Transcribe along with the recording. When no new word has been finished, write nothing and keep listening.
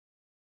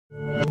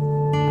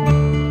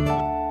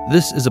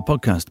This is a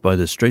podcast by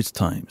The Straits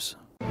Times.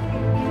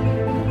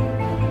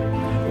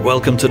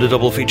 Welcome to the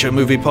Double Feature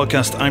Movie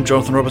Podcast. I'm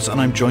Jonathan Roberts,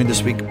 and I'm joined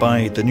this week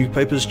by the new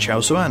paper's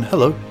Cheow.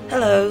 Hello.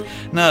 Hello.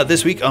 Now,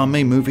 this week our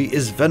main movie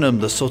is Venom,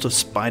 the sort of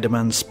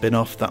Spider-Man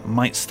spin-off that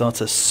might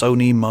start a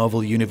Sony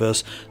Marvel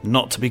universe,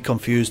 not to be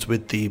confused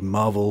with the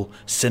Marvel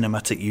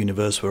Cinematic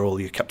Universe where all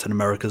your Captain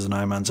Americas and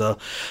Iron Mans are.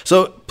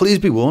 So please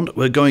be warned,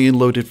 we're going in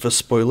loaded for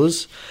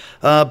spoilers.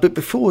 But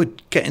before we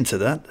get into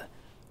that,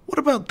 what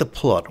about the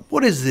plot?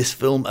 What is this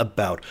film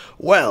about?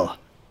 Well,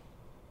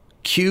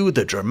 cue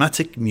the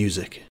dramatic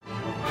music.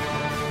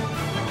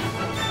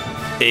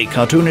 A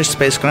cartoonish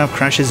spacecraft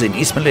crashes in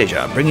East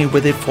Malaysia, bringing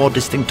with it 4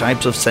 distinct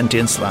types of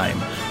sentient slime,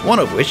 one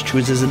of which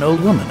chooses an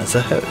old woman as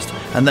a host,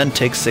 and then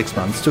takes 6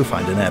 months to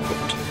find an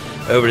airport.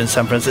 Over in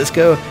San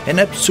Francisco,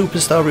 inept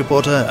superstar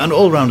reporter and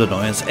all-round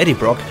annoyance Eddie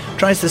Brock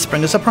tries to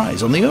spring a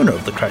surprise on the owner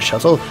of the crash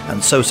shuttle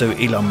and so-so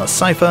Elon Musk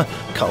cipher,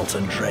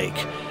 Carlton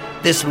Drake.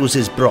 This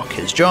loses Brock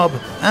his job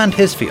and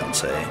his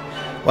fiancée.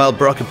 While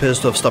Brock appears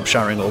to have stopped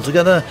showering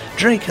altogether,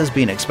 Drake has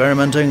been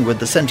experimenting with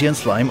the sentient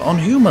slime on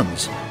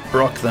humans.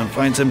 Brock then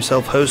finds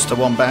himself host to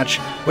one batch,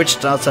 which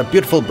starts a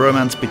beautiful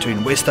bromance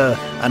between Waster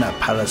and a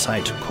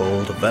parasite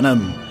called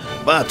Venom.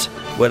 But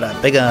will a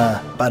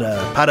bigger,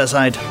 badder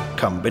parasite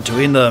come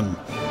between them?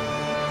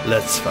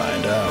 Let's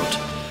find out.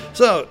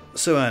 So,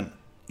 Sue-Ann,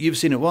 you've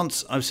seen it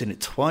once, I've seen it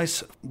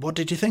twice. What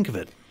did you think of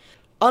it?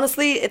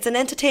 Honestly, it's an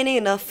entertaining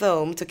enough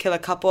film to kill a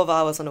couple of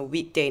hours on a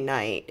weekday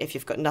night if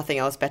you've got nothing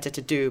else better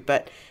to do,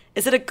 but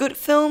is it a good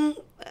film?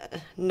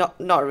 Not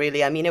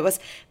really. I mean, it was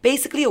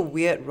basically a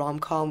weird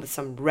rom-com with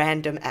some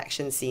random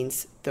action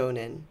scenes thrown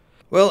in.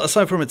 Well,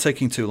 aside from it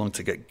taking too long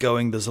to get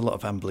going, there's a lot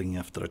of ambling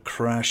after a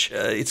crash.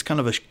 It's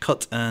kind of a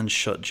cut and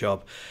shut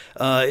job.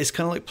 It's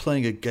kind of like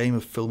playing a game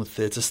of film and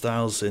theatre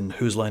styles in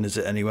Whose Line Is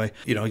It Anyway?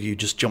 You know, you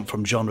just jump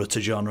from genre to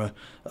genre,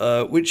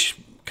 which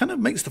kind of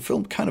makes the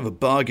film kind of a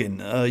bargain.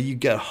 You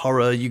get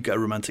horror, you get a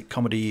romantic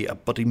comedy, a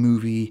buddy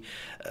movie,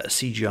 a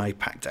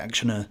CGI-packed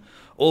actioner,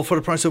 all for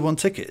the price of one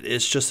ticket.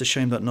 It's just a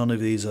shame that none of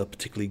these are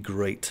particularly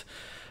great.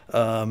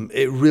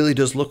 It really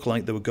does look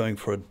like they were going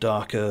for a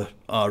darker,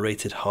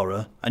 R-rated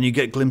horror, and you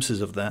get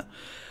glimpses of that.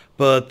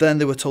 But then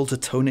they were told to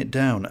tone it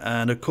down,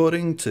 and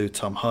according to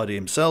Tom Hardy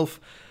himself,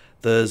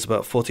 there's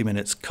about 40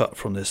 minutes cut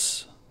from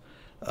this,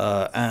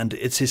 and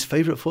it's his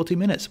favourite 40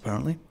 minutes,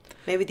 apparently.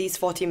 Maybe these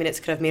 40 minutes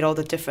could have made all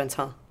the difference,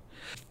 huh?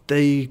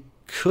 They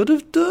could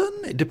have done.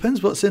 It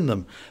depends what's in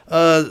them.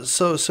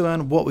 So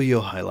Anne, what were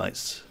your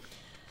highlights?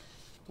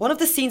 One of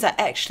the scenes I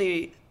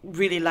actually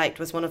really liked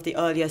was one of the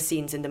earlier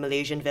scenes in the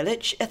Malaysian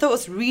village. I thought it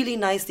was really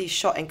nicely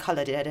shot and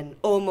coloured. It had an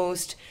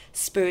almost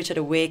spirited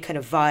away kind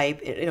of vibe.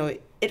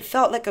 It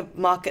felt like a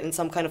market in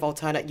some kind of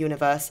alternate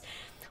universe.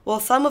 While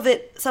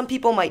some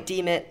people might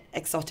deem it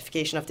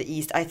exotification of the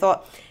East, I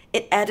thought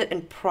it added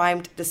and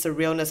primed the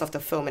surrealness of the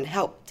film and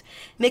helped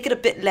make it a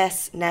bit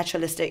less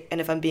naturalistic, and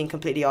if I'm being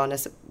completely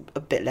honest, a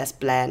bit less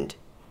bland.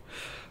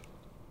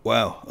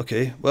 Wow,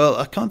 okay. Well,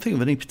 I can't think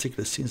of any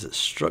particular scenes that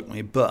struck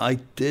me, but I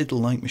did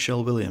like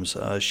Michelle Williams.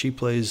 She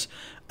plays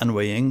An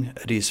Wei Ying,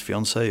 Eddie's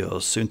fiancée, or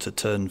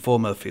soon-to-turn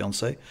former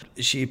fiancée.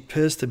 She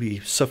appears to be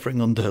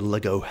suffering under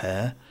Lego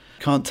hair.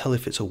 Can't tell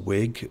if it's a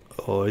wig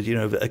or,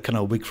 a kind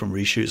of wig from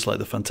reshoots like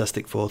the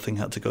Fantastic Four thing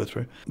had to go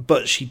through.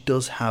 But she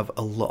does have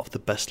a lot of the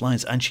best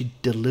lines, and she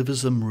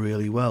delivers them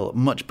really well,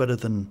 much better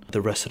than the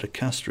rest of the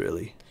cast,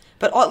 really.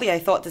 But oddly, I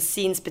thought the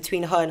scenes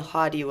between her and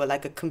Hardy were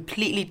like a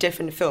completely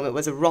different film. It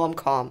was a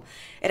rom-com.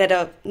 It had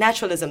a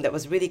naturalism that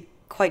was really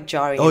quite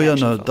jarring. Oh, yeah,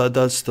 no,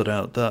 that stood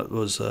out. That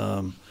was,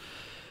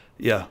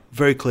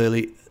 very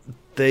clearly.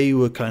 They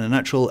were kind of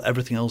natural.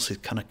 Everything else is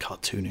kind of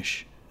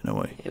cartoonish in a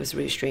way. It was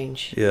really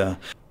strange. Yeah.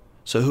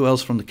 So who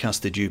else from the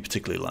cast did you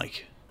particularly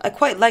like? I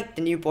quite liked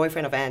the new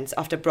boyfriend of Anne's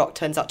after Brock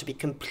turns out to be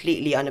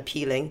completely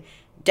unappealing.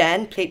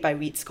 Dan, played by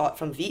Reed Scott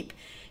from Veep.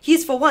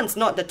 He's for once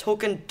not the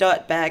token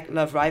dirtbag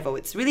love rival.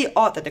 It's really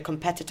odd that the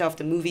competitor of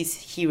the movie's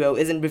hero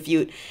isn't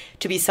reviewed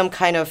to be some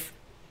kind of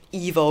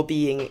evil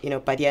being,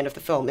 by the end of the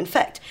film. In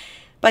fact,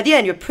 by the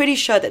end, you're pretty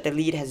sure that the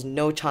lead has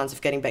no chance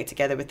of getting back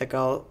together with the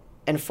girl,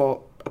 and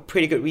for a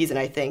pretty good reason,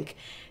 I think.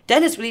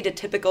 Dan is really the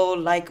typical,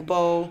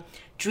 likeable,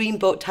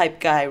 dreamboat type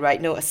guy,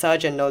 right? No, a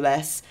surgeon, no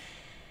less.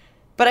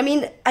 But I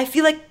mean, I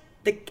feel like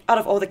out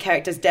of all the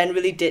characters, Dan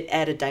really did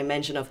add a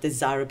dimension of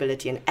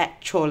desirability and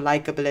actual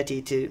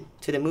likability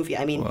to the movie.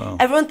 I mean, wow.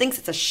 Everyone thinks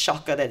it's a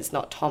shocker that it's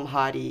not Tom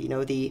Hardy,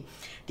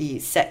 the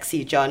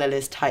sexy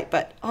journalist type.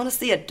 But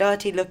honestly, a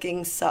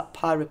dirty-looking,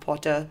 subpar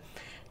reporter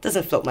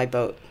doesn't float my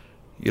boat.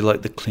 You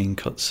like the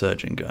clean-cut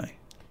surgeon guy.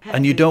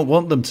 And you don't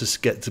want them to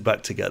get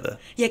back together.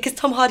 Yeah, because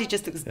Tom Hardy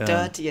just looks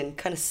dirty and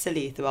kind of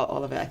silly throughout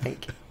all of it, I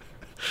think.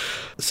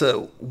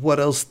 So, what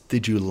else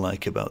did you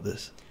like about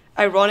this?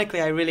 Ironically,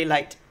 I really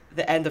liked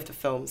the end of the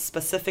film,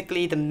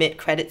 specifically the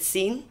mid-credits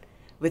scene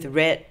with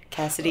Red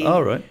Cassidy,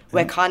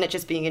 where Carnage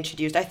is being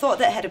introduced. I thought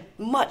that had a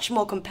much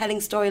more compelling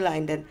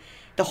storyline than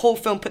the whole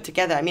film put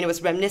together. I mean, it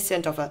was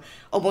reminiscent of a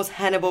almost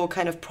Hannibal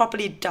kind of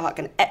properly dark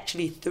and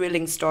actually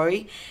thrilling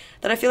story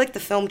that I feel like the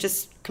film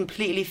just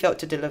completely failed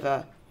to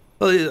deliver.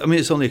 Well, I mean,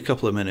 it's only a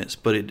couple of minutes,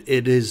 but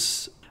it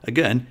is,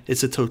 again,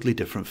 it's a totally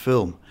different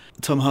film.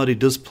 Tom Hardy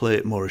does play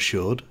it more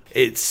assured.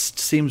 It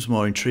seems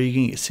more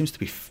intriguing. It seems to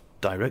be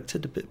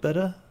directed a bit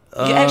better.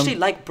 You actually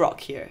like Brock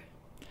here.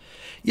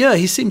 Yeah,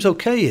 he seems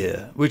okay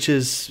here, which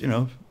is,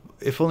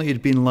 if only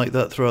he'd been like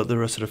that throughout the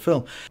rest of the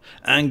film.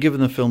 And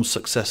given the film's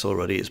success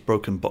already, it's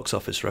broken box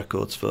office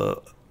records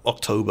for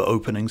October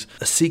openings,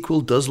 a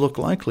sequel does look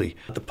likely.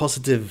 The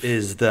positive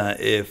is that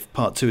if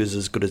part 2 is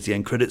as good as the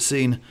end credit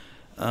scene,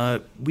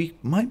 we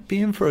might be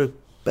in for a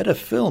better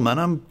film, and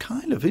I'm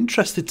kind of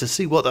interested to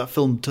see what that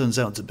film turns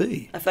out to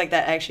be. I feel like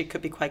that actually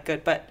could be quite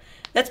good, but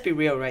let's be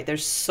real, right?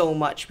 There's so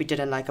much we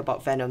didn't like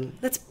about Venom.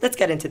 Let's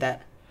get into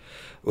that.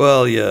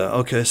 Well, yeah,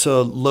 okay,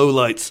 so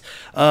lowlights.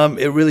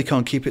 It really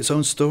can't keep its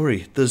own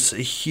story. There's a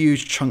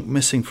huge chunk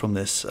missing from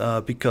this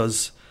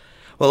because,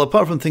 well,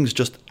 apart from things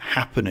just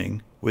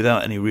happening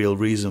without any real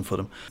reason for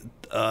them,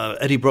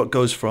 Eddie Brock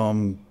goes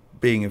from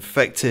being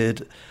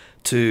infected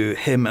to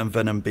him and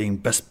Venom being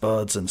best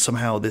buds, and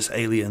somehow this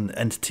alien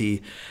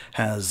entity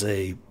has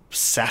a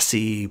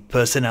sassy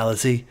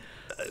personality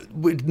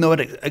with no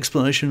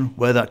explanation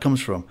where that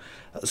comes from.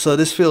 So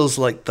this feels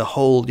like the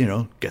whole,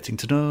 getting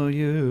to know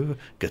you,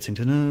 getting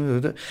to know...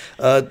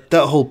 that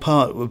whole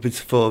part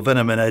for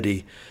Venom and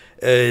Eddie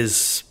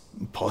is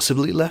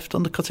possibly left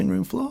on the cutting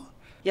room floor.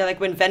 Yeah, like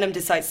when Venom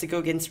decides to go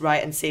against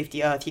Riot and save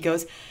the Earth, he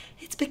goes,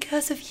 "It's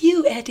because of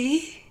you,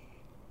 Eddie."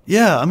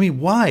 Yeah, I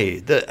mean,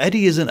 why?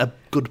 Eddie isn't a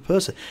good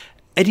person.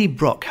 Eddie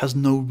Brock has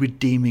no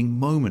redeeming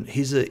moment.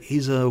 He's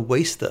a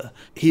waster.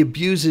 He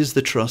abuses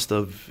the trust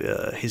of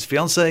his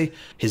fiancée,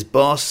 his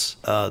boss,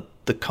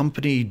 the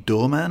company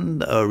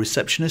doorman, a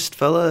receptionist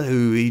fella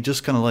who he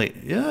just kind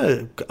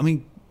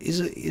of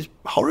he's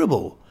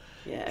horrible.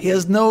 Yeah, he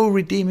has no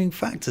redeeming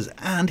factors,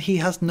 and he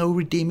has no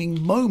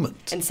redeeming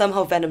moment. And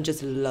somehow Venom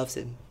just loves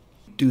him.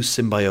 Do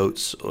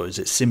symbiotes, or is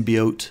it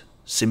symbiote?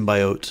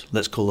 Symbiote,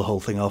 let's call the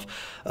whole thing off.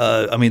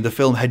 The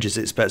film hedges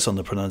its bets on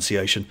the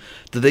pronunciation.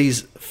 Do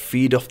these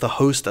feed off the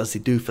host as they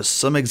do for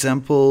some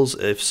examples?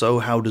 If so,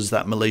 how does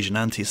that Malaysian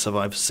auntie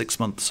survive 6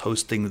 months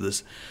hosting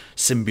this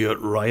symbiote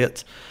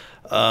riot?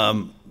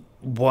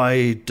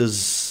 Why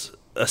does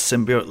a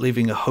symbiote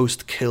leaving a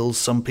host kill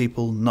some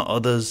people, not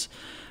others?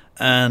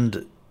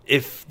 And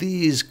if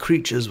these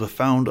creatures were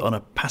found on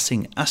a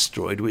passing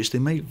asteroid, which they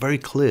made very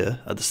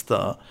clear at the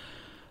start,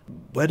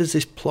 where does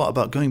this plot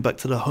about going back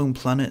to the home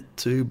planet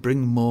to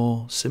bring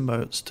more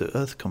symbiotes to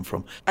Earth come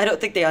from? I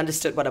don't think they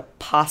understood what a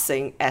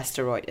passing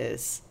asteroid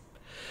is.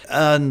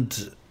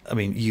 And,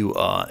 you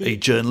are a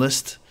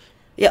journalist.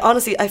 Yeah,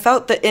 honestly, I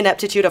felt the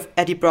ineptitude of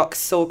Eddie Brock's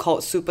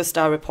so-called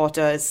superstar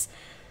reporters.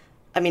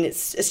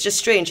 It's just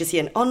strange. Is he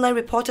an online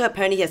reporter?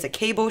 Apparently he has a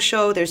cable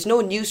show. There's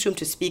no newsroom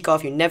to speak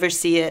of. You never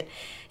see it.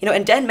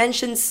 And Dan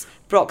mentions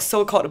Brock's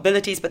so-called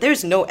abilities, but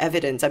there's no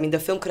evidence. The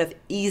film could have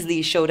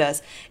easily showed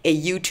us a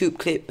YouTube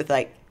clip with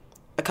a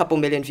couple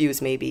million views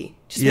maybe.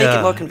 Just make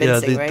it more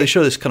convincing, right? They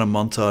show this kind of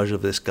montage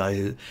of this guy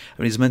who,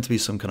 he's meant to be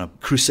some kind of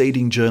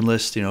crusading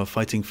journalist,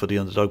 fighting for the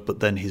underdog, but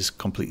then he's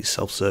completely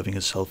self-serving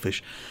and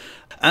selfish.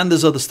 And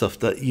there's other stuff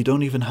that you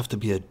don't even have to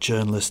be a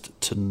journalist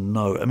to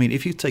know.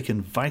 If you've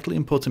taken vitally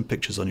important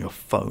pictures on your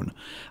phone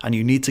and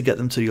you need to get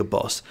them to your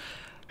boss,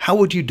 how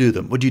would you do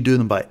them? Would you do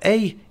them by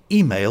A,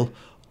 email,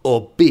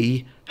 or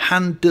B,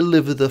 hand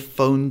deliver the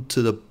phone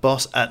to the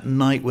boss at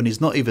night when he's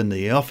not even in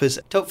the office?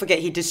 Don't forget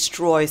he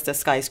destroys the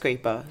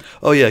skyscraper.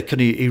 Oh yeah,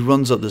 he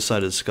runs up the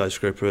side of the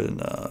skyscraper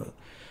and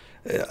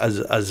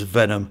as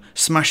Venom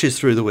smashes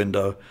through the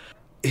window.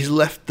 He's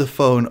left the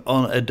phone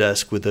on a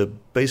desk with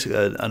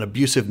basically an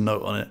abusive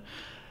note on it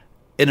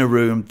in a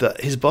room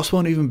that his boss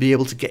won't even be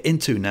able to get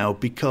into now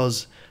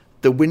because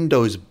the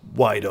window is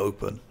wide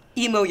open.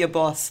 Email your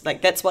boss.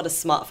 That's what a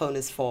smartphone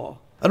is for.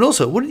 And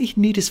also, wouldn't he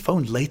need his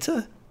phone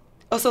later?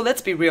 Also,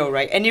 let's be real,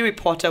 right? Any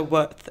reporter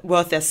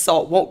worth their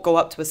salt won't go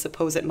up to a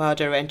supposed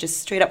murderer and just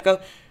straight up go,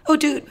 "Oh,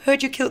 dude,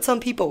 heard you killed some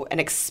people," and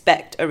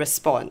expect a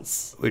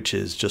response. Which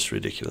is just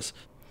ridiculous.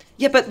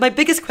 Yeah, but my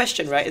biggest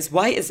question, right, is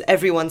why is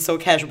everyone so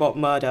casual about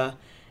murder?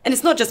 And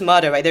it's not just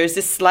murder, right? There's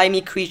this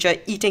slimy creature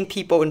eating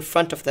people in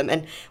front of them.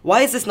 And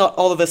why is this not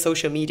all over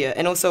social media?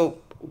 And also,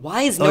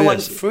 why is no one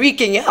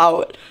freaking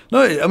out?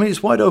 No,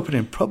 it's wide open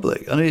in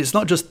public. It's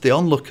not just the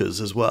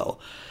onlookers as well.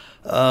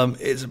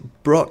 It's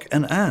Brock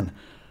and Anne.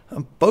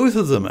 And both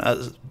of them, at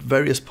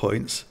various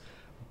points,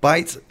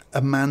 bite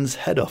a man's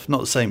head off.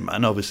 Not the same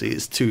man, obviously.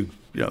 It's two,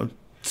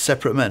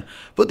 separate men.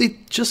 But they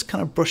just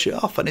kind of brush it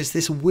off. And it's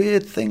this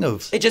weird thing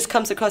of... It just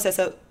comes across as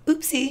a,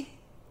 oopsie,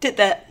 did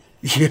that.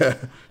 Yeah.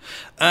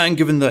 And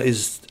given that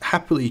he's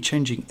happily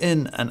changing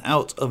in and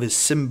out of his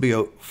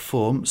symbiote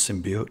form,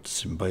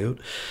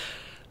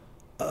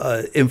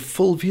 in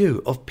full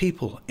view of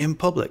people, in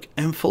public,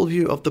 in full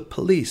view of the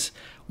police,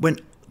 when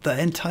the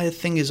entire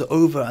thing is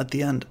over at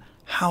the end,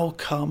 how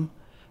come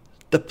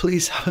the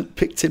police haven't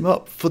picked him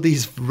up for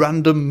these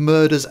random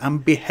murders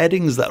and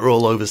beheadings that are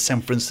all over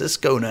San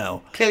Francisco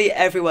now? Clearly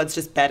everyone's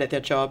just bad at their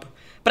job.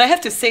 But I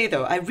have to say,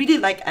 though, I really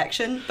like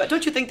action, but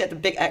don't you think that the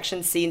big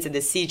action scenes and the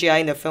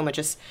CGI in the film are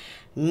just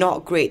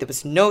not great. There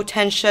was no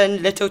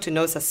tension, little to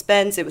no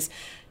suspense. It was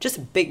just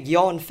a big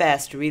yawn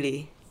fest,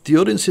 really. The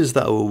audiences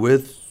that I were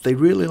with, they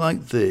really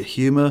liked the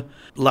humour,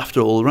 laughter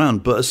all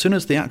around. But as soon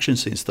as the action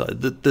scene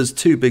started, there's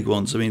two big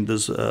ones. I mean,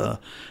 there's a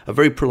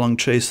very prolonged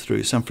chase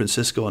through San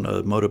Francisco on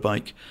a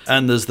motorbike,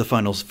 and there's the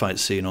final fight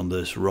scene on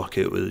this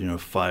rocket with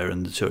fire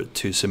and the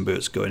two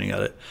symbiotes going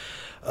at it.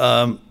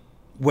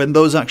 When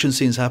those action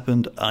scenes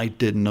happened, I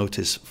did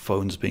notice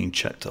phones being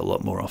checked a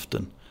lot more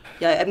often.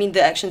 Yeah, I mean,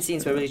 the action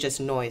scenes were really just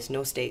noise,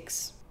 no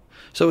stakes.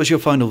 So what's your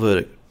final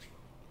verdict?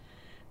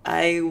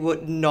 I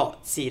would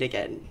not see it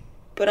again.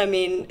 But I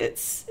mean,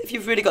 if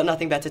you've really got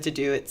nothing better to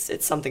do,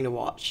 it's something to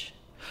watch.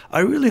 I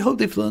really hope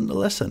they've learned a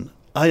lesson.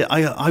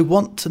 I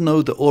want to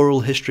know the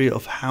oral history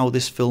of how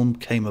this film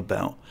came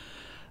about.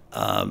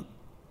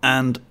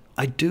 And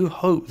I do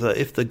hope that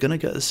if they're going to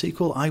get a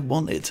sequel, I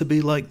want it to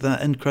be like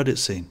that end credit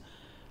scene.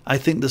 I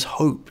think there's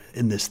hope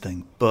in this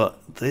thing. But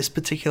this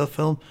particular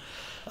film,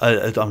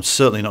 I'm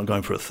certainly not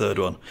going for a third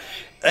one.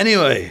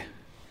 Anyway.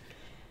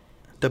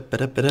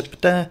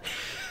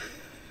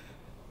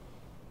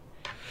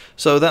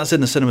 So that's in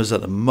the cinemas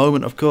at the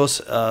moment, of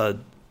course,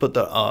 but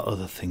there are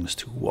other things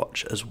to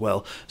watch as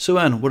well. So,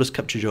 Anne, what has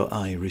captured your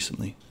eye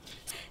recently?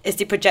 It's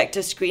the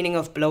projector screening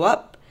of Blow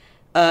Up,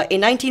 a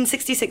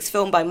 1966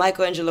 film by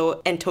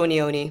Michelangelo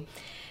Antonioni.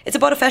 It's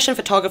about a fashion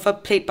photographer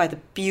played by the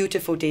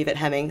beautiful David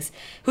Hemmings,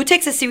 who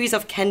takes a series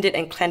of candid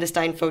and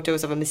clandestine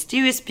photos of a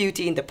mysterious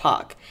beauty in the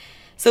park.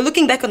 So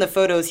looking back on the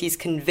photos, he's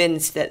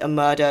convinced that a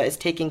murder is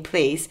taking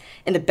place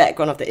in the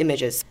background of the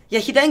images.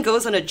 Yet he then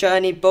goes on a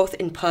journey both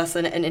in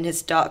person and in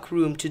his dark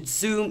room to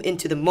zoom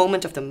into the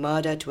moment of the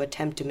murder to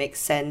attempt to make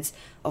sense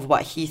of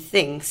what he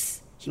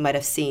thinks he might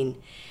have seen.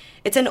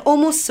 It's an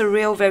almost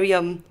surreal, very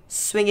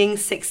swinging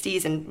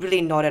 60s and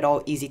really not at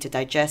all easy to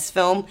digest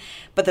film,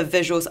 but the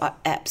visuals are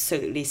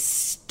absolutely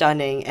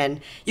stunning and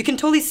you can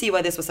totally see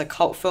why this was a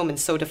cult film and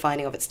so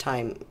defining of its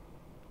time.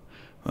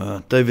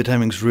 David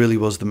Hemmings really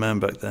was the man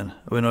back then.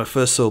 When I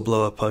first saw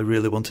Blow Up, I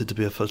really wanted to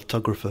be a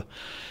photographer.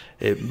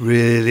 It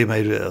really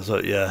made it. I was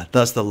like, yeah,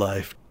 that's the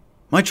life.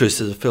 My choice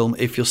as a film,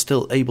 if you're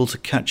still able to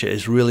catch it,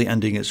 is really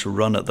ending its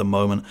run at the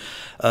moment.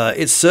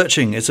 It's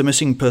Searching. It's a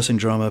missing person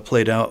drama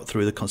played out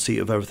through the conceit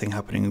of everything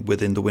happening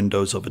within the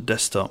windows of a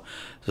desktop.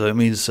 So it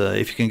means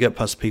if you can get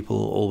past people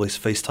always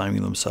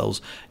FaceTiming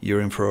themselves, you're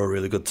in for a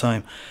really good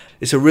time.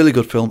 It's a really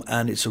good film,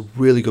 and it's a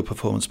really good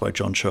performance by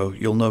John Cheow.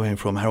 You'll know him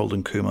from Harold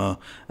and Kumar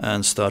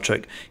and Star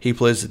Trek. He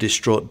plays the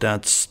distraught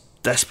dad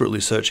desperately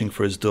searching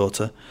for his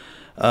daughter.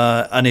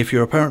 And if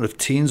you're a parent of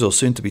teens or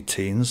soon-to-be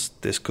teens,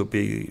 this could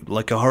be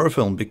like a horror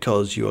film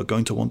because you are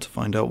going to want to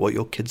find out what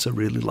your kids are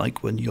really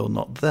like when you're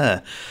not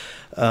there.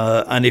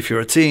 And if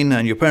you're a teen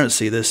and your parents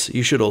see this,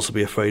 you should also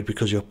be afraid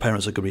because your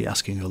parents are going to be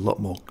asking you a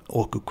lot more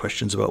awkward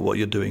questions about what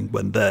you're doing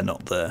when they're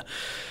not there.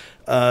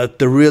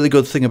 The really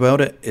good thing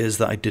about it is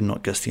that I did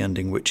not guess the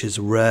ending, which is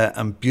rare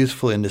and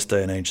beautiful in this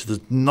day and age.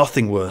 There's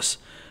nothing worse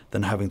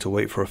than having to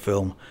wait for a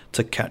film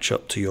to catch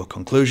up to your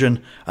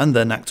conclusion and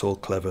then act all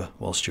clever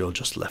whilst you're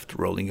just left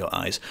rolling your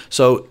eyes.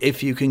 So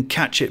if you can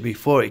catch it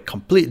before it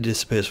completely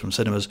disappears from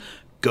cinemas,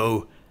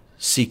 go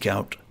seek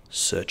out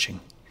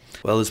Searching.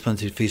 Well, there's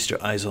plenty to feast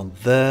your eyes on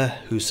there.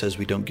 Who says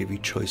we don't give you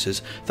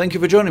choices? Thank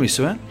you for joining me,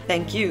 Sue.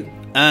 Thank you.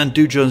 And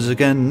do join us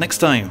again next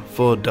time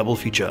for Double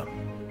Feature.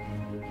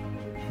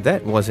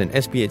 That was an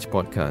SPH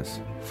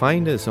podcast.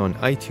 Find us on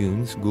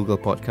iTunes, Google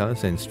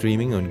Podcasts, and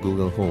streaming on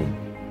Google Home.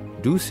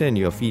 Do send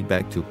your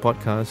feedback to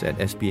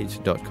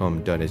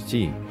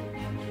podcast@sph.com.sg.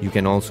 You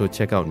can also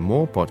check out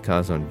more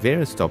podcasts on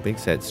various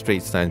topics at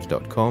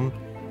straitstimes.com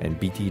and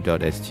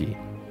bt.sg.